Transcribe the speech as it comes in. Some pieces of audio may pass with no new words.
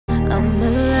I'm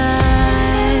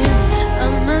alive,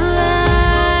 I'm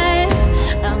alive,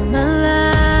 I'm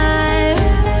alive,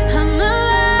 I'm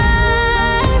alive,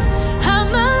 I'm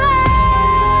alive,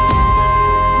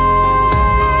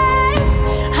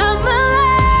 I'm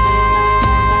alive.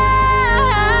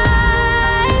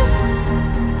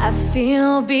 I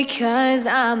feel because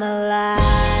I'm alive.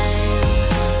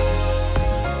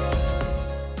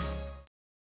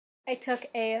 I took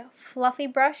a fluffy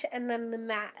brush and then the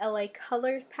matte LA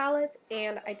Colors palette,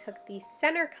 and I took the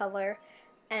center color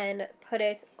and put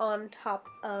it on top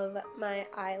of my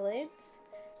eyelids.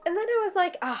 And then I was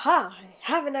like, aha, I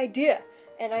have an idea.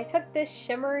 And I took this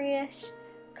shimmery-ish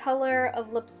color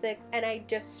of lipstick and I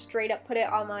just straight up put it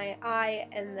on my eye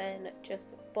and then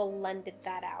just blended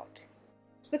that out.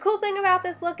 The cool thing about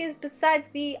this look is, besides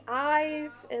the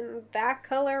eyes and that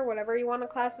color, whatever you want to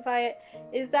classify it,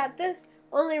 is that this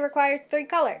only requires 3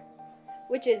 colors,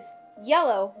 which is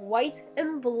yellow, white,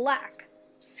 and black.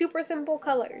 Super simple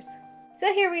colors.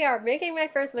 So here we are, making my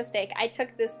first mistake. I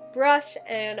took this brush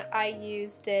and I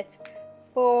used it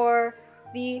for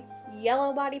the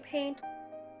yellow body paint.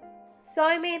 So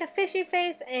I made a fishy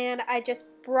face and I just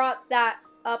brought that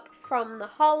up from the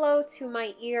hollow to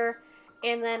my ear,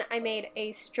 and then I made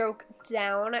a stroke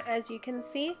down, as you can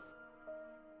see.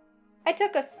 I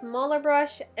took a smaller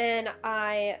brush and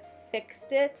I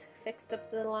fixed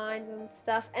up the lines and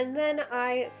stuff, and then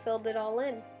I filled it all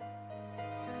in.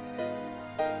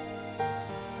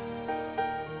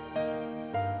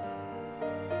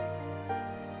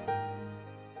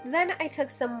 Then I took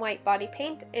some white body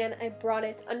paint and I brought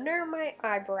it under my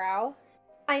eyebrow.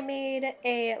 I made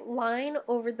a line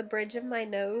over the bridge of my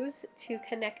nose to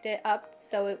connect it up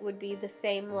so it would be the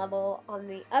same level on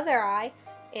the other eye,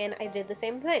 and I did the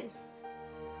same thing.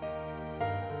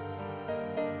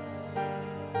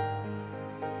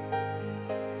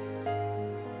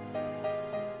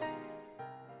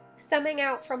 Stemming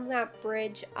out from that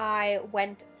bridge, I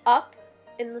went up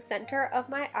in the center of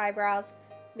my eyebrows,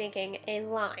 making a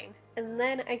line, and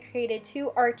then I created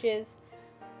 2 arches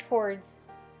towards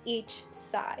each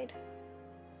side.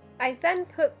 I then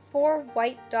put 4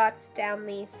 white dots down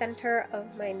the center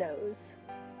of my nose.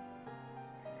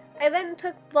 I then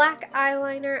took black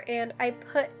eyeliner and I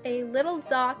put a little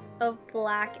dot of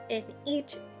black in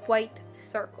each white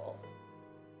circle.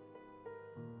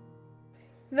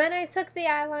 Then I took the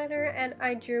eyeliner and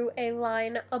I drew a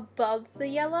line above the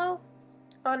yellow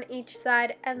on each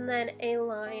side and then a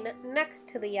line next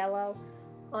to the yellow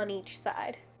on each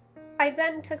side. I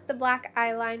then took the black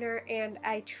eyeliner and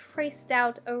I traced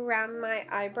out around my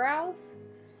eyebrows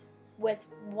with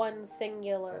one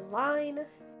singular line.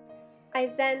 I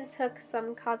then took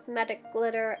some cosmetic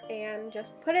glitter and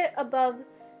just put it above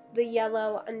the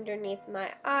yellow underneath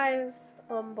my eyes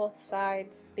on both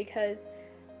sides, because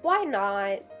why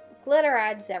not? Glitter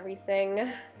adds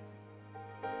everything.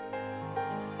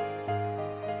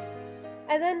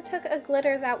 I then took a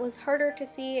glitter that was harder to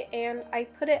see and I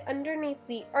put it underneath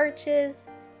the arches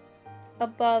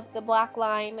above the black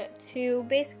line to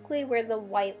basically where the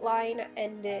white line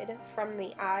ended from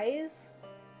the eyes.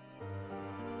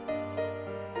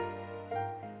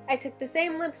 I took the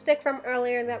same lipstick from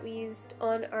earlier that we used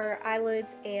on our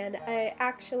eyelids and I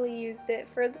actually used it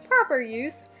for the proper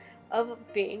use of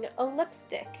being a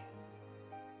lipstick.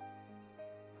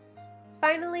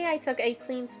 Finally, I took a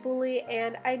clean spoolie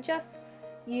and I just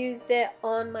used it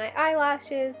on my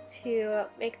eyelashes to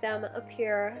make them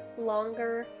appear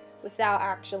longer without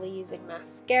actually using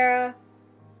mascara.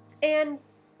 And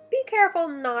be careful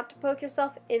not to poke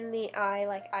yourself in the eye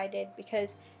like I did,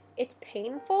 because it's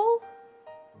painful.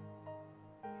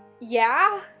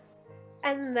 Yeah.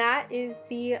 And that is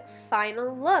the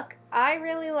final look. I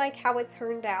really like how it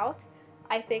turned out.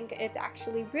 I think it's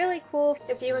actually really cool.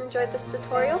 If you enjoyed this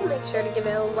tutorial, make sure to give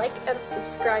it a like and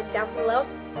subscribe down below.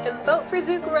 And vote for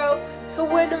Zurcaroh to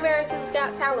win America's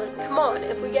Got Talent. Come on,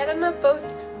 if we get enough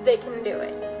votes, they can do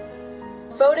it.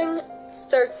 Voting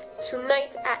starts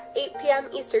tonight at 8 p.m.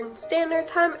 Eastern Standard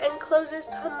Time and closes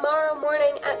tomorrow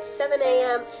morning at 7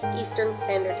 a.m. Eastern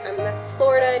Standard Time. That's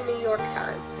Florida and New York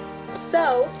time.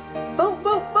 So, vote,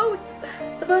 vote, vote!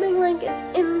 The voting link is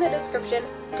in the description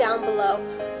down below.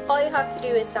 All you have to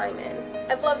do is sign in.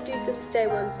 I've loved you since day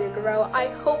one, Zurcaroh. I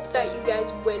hope that you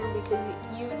guys win because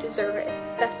you deserve it.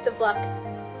 Best of luck.